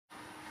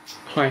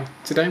Hi,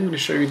 today I'm going to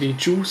show you the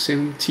dual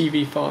SIM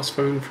TV fast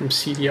phone from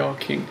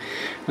CDRKING.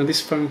 Now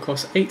this phone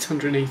costs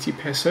 880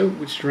 peso,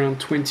 which is around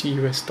 20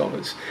 US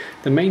dollars.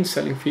 The main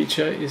selling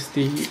feature is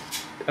the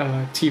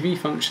TV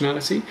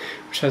functionality,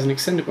 which has an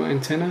extendable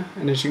antenna,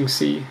 and as you can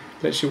see,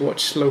 lets you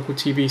watch local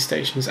TV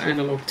stations,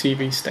 analog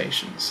TV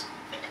stations.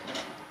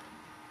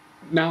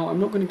 Now, I'm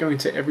not going to go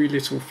into every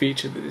little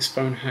feature that this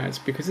phone has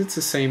because it's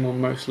the same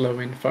on most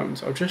low-end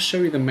phones. I'll just show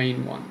you the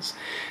main ones.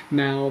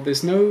 Now,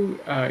 there's no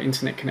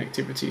internet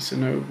connectivity, so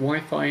no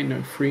Wi-Fi,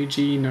 no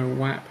 3G, no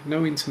WAP,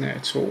 no internet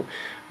at all.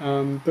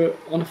 But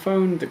on a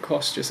phone that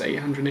costs just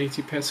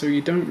 880 peso,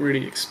 you don't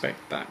really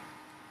expect that.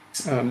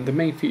 The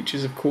main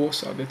features, of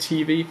course, are the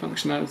TV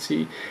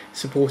functionality,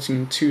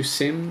 supporting 2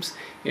 SIMs.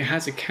 It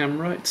has a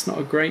camera. It's not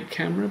a great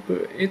camera,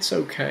 but it's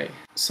okay.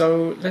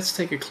 So let's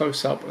take a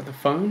close-up of the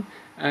phone,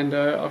 and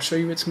I'll show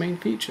you its main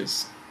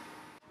features.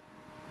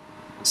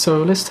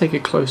 So let's take a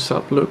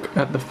close-up look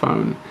at the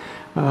phone.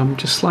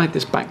 Just slide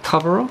this back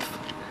cover off.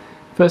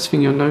 First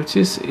thing you'll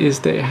notice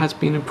is that it has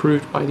been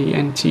approved by the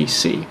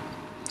NTC.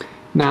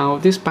 Now,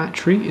 this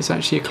battery is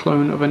actually a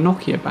clone of a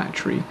Nokia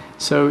battery,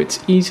 so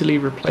it's easily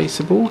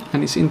replaceable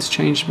and it's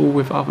interchangeable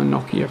with other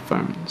Nokia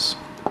phones.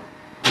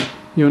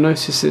 You'll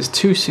notice there's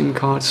 2 SIM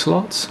card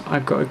slots.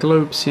 I've got a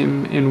Globe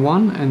SIM in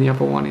one and the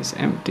other one is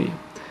empty.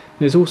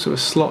 There's also a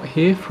slot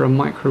here for a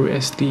micro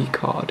SD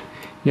card.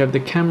 You have the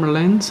camera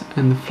lens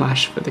and the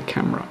flash for the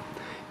camera.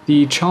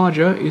 The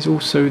charger is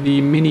also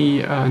the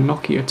mini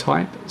Nokia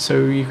type,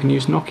 so you can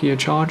use Nokia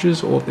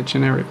chargers or the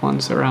generic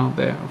ones that are out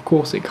there. Of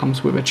course, it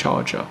comes with a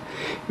charger.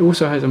 It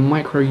also has a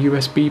micro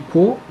USB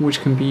port,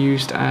 which can be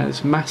used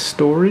as mass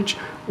storage,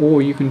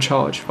 or you can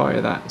charge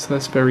via that, so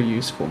that's very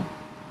useful.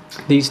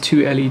 These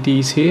 2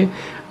 LEDs here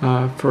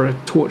for a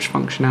torch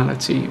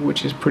functionality,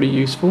 which is pretty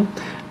useful.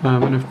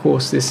 And of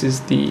course, this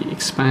is the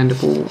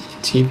expandable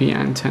TV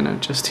antenna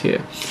just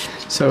here.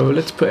 So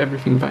let's put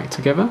everything back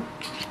together.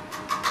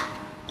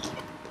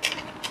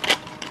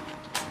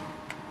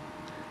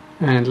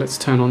 And let's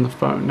turn on the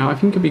phone. Now I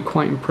think you'll be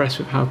quite impressed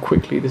with how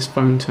quickly this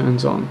phone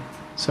turns on.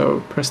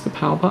 So press the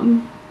power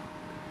button.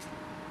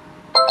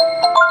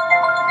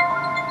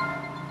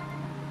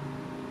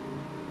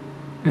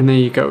 And there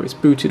you go, it's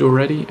booted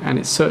already and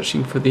it's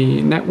searching for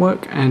the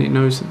network and it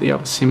knows that the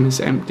other SIM is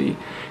empty.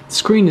 The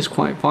screen is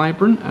quite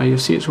vibrant. You'll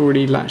see it's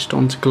already latched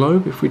onto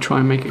Globe. If we try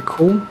and make a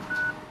call,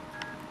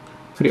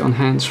 put it on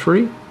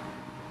hands-free.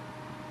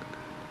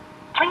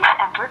 Please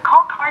enter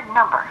call card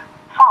number,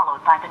 followed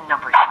by the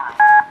number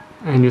sign.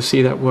 And you'll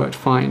see that worked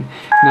fine.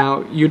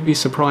 Now, you'd be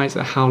surprised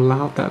at how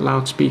loud that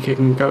loudspeaker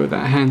can go,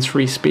 that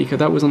hands-free speaker.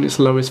 That was on its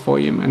lowest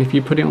volume, and if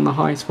you put it on the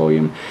highest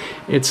volume,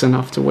 it's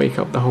enough to wake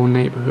up the whole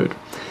neighborhood.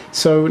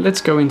 So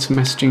let's go into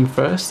messaging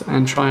first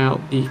and try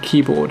out the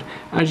keyboard.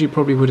 As you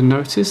probably would have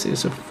noticed,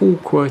 it's a full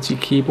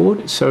QWERTY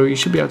keyboard, so you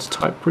should be able to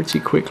type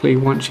pretty quickly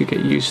once you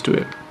get used to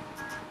it.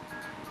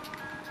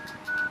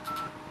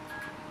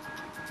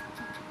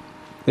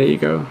 There you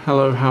go.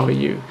 Hello, how are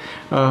you?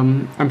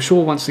 I'm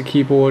sure once the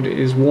keyboard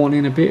is worn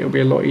in a bit, it'll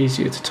be a lot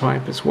easier to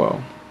type as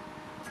well.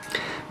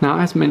 Now,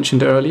 as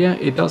mentioned earlier,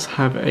 it does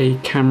have a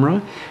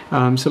camera,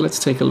 so let's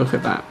take a look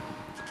at that.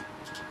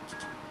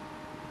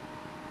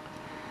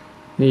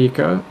 There you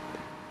go.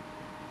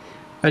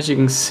 As you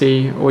can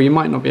see, or you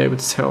might not be able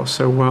to tell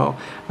so well,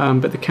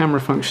 but the camera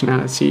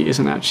functionality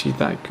isn't actually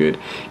that good.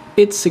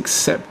 It's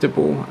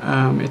acceptable.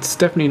 It's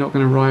definitely not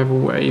going to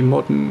rival a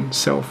modern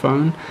cell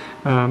phone,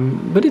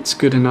 but it's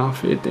good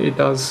enough. It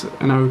does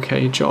an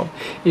okay job.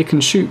 It can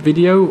shoot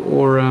video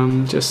or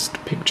just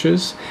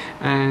pictures,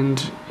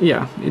 and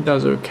yeah, it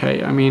does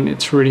okay. I mean,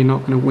 it's really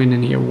not going to win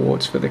any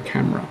awards for the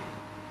camera.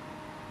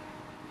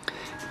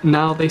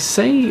 Now, they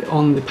say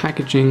on the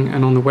packaging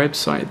and on the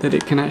website that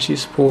it can actually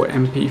support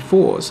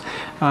MP4s,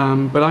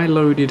 but I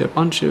loaded a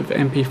bunch of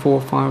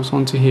MP4 files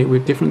onto here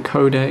with different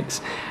codecs,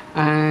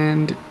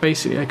 and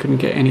basically I couldn't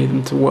get any of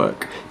them to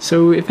work.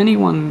 So if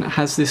anyone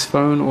has this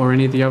phone or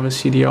any of the other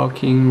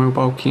CDRKING,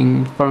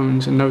 MobileKing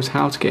phones and knows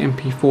how to get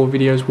MP4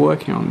 videos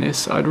working on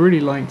this, I'd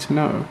really like to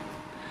know.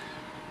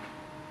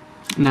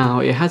 Now,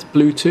 it has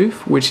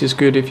Bluetooth, which is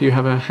good if you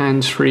have a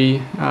hands-free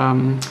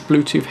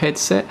Bluetooth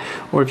headset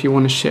or if you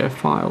want to share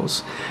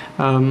files.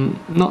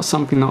 Not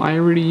something that I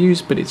really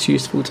use, but it's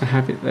useful to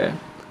have it there.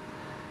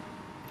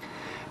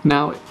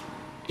 Now,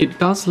 it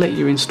does let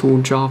you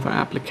install Java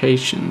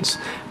applications,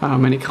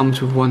 and it comes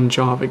with one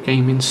Java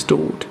game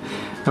installed,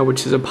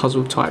 which is a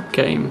puzzle type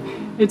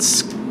game.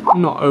 It's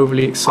not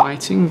overly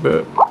exciting,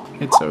 but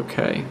it's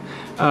okay.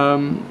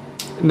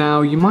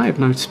 Now, you might have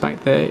noticed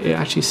back there, it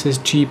actually says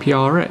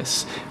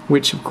GPRS,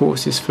 which of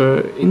course is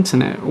for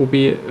internet,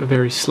 albeit a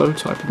very slow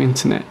type of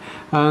internet.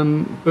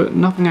 But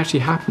nothing actually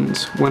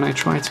happens when I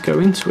try to go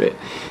into it.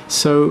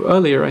 So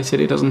earlier I said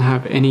it doesn't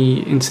have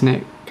any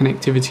internet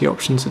connectivity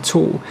options at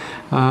all.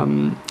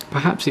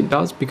 Perhaps it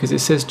does because it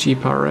says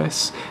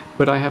GPRS,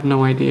 but I have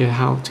no idea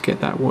how to get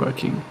that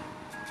working.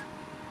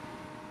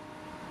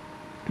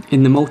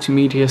 In the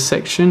multimedia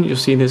section, you'll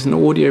see there's an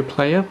audio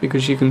player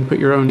because you can put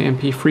your own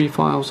MP3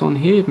 files on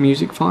here,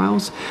 music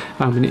files,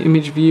 an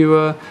image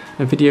viewer,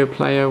 a video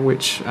player,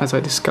 which, as I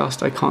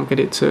discussed, I can't get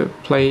it to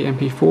play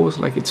MP4s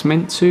like it's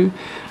meant to,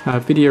 a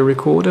video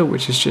recorder,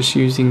 which is just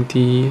using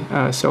the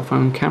cell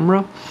phone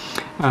camera,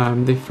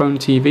 the phone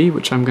TV,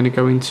 which I'm going to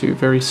go into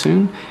very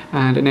soon,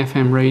 and an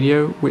FM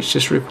radio, which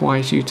just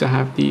requires you to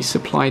have the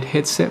supplied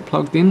headset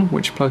plugged in,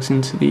 which plugs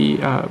into the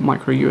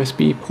micro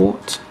USB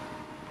port,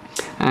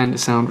 and a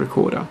sound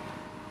recorder.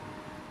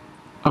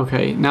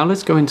 Okay, now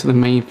let's go into the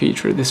main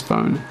feature of this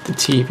phone, the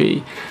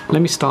TV.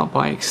 Let me start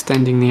by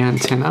extending the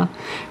antenna.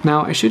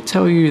 Now, I should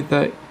tell you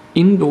that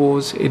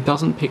indoors it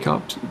doesn't pick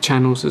up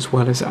channels as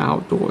well as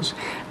outdoors,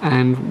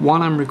 and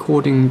while I'm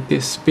recording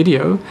this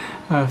video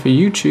for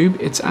YouTube,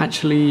 it's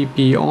actually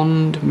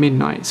beyond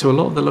midnight, so a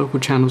lot of the local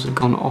channels have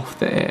gone off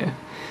the air.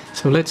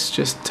 So let's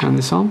just turn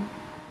this on.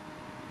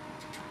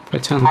 If I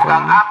turn the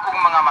volume,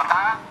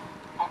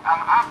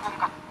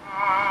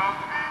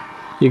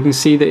 you can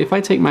see that if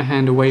I take my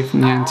hand away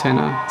from the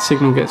antenna,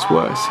 signal gets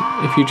worse.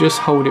 If you just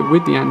hold it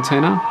with the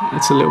antenna,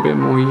 it's a little bit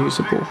more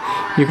usable.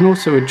 You can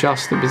also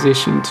adjust the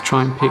position to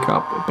try and pick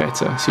up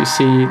better. So you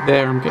see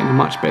there I'm getting a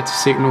much better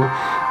signal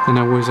than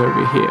I was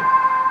over here.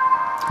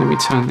 Let me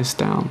turn this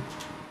down.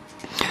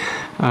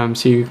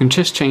 So you can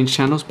just change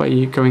channels by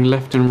going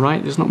left and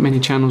right. There's not many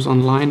channels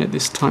online at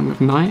this time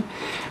of night,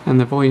 and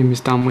the volume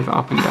is done with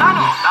up and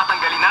down.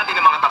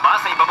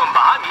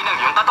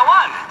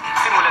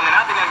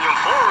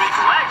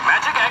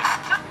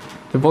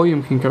 The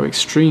volume can go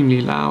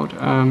extremely loud,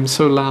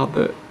 so loud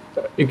that,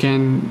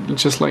 again,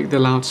 just like the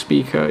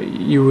loudspeaker,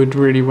 you would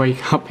really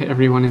wake up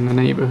everyone in the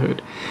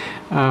neighborhood.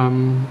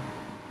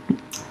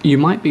 You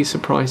might be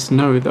surprised to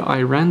know that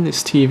I ran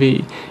this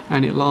TV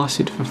and it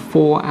lasted for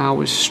 4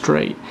 hours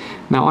straight.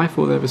 Now, I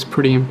thought that was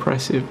pretty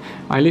impressive.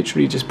 I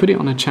literally just put it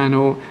on a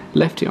channel,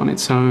 left it on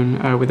its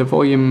own with the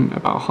volume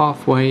about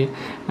halfway,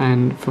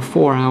 and for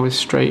 4 hours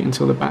straight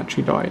until the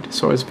battery died.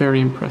 So I was very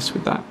impressed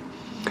with that.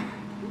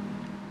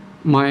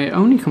 My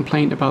only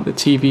complaint about the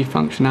TV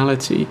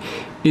functionality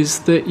is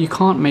that you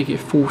can't make it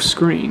full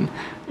screen.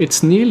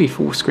 It's nearly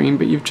full screen,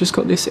 but you've just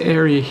got this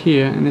area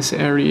here and this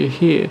area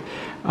here.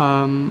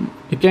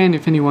 Again,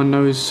 if anyone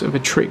knows of a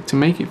trick to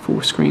make it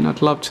full screen,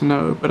 I'd love to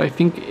know, but I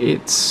think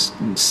it's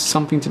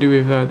something to do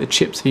with the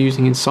chips they're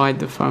using inside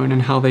the phone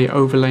and how they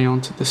overlay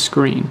onto the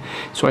screen.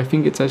 So I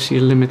think it's actually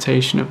a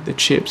limitation of the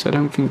chips. I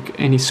don't think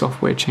any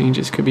software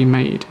changes could be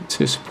made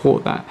to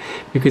support that,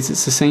 because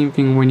it's the same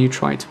thing when you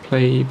try to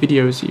play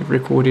videos that you've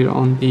recorded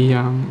on the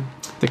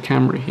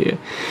camera here.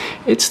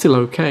 It's still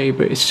okay,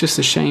 but it's just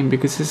a shame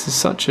because this is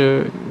such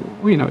a,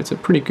 you know, it's a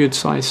pretty good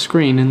sized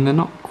screen and they're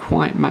not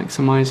quite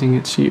maximizing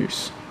its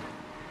use.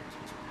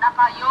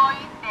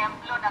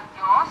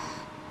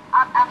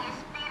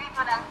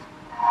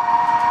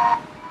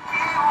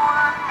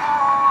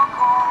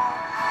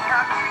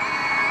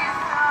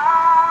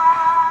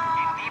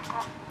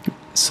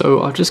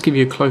 So I'll just give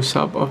you a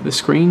close-up of the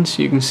screen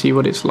so you can see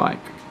what it's like.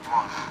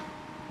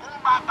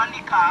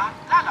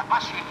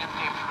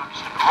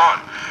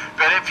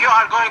 But if you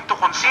are going to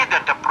consider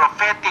the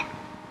prophetic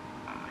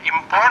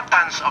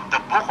importance of the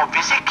book of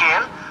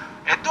Ezekiel,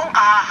 itong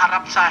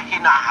kaharap sa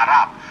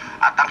hinaharap.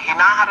 At ang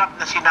hinaharap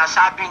na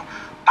sinasabing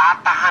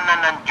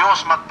tatahanan ng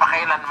Diyos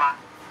magpakailanman.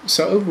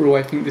 So overall,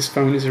 I think this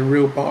phone is a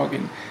real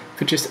bargain.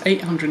 For just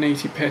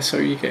 880 peso,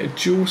 you get a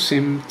dual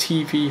SIM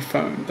TV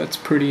phone. That's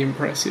pretty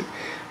impressive.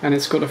 And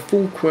it's got a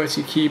full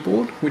QWERTY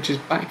keyboard, which is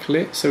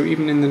backlit, so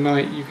even in the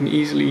night you can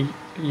easily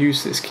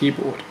use this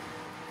keyboard.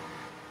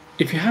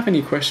 If you have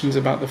any questions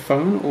about the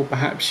phone, or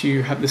perhaps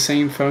you have the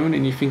same phone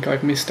and you think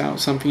I've missed out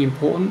something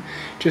important,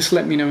 just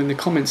let me know in the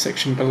comment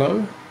section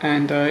below.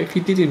 And if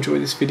you did enjoy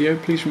this video,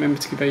 please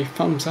remember to give a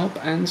thumbs up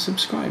and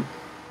subscribe.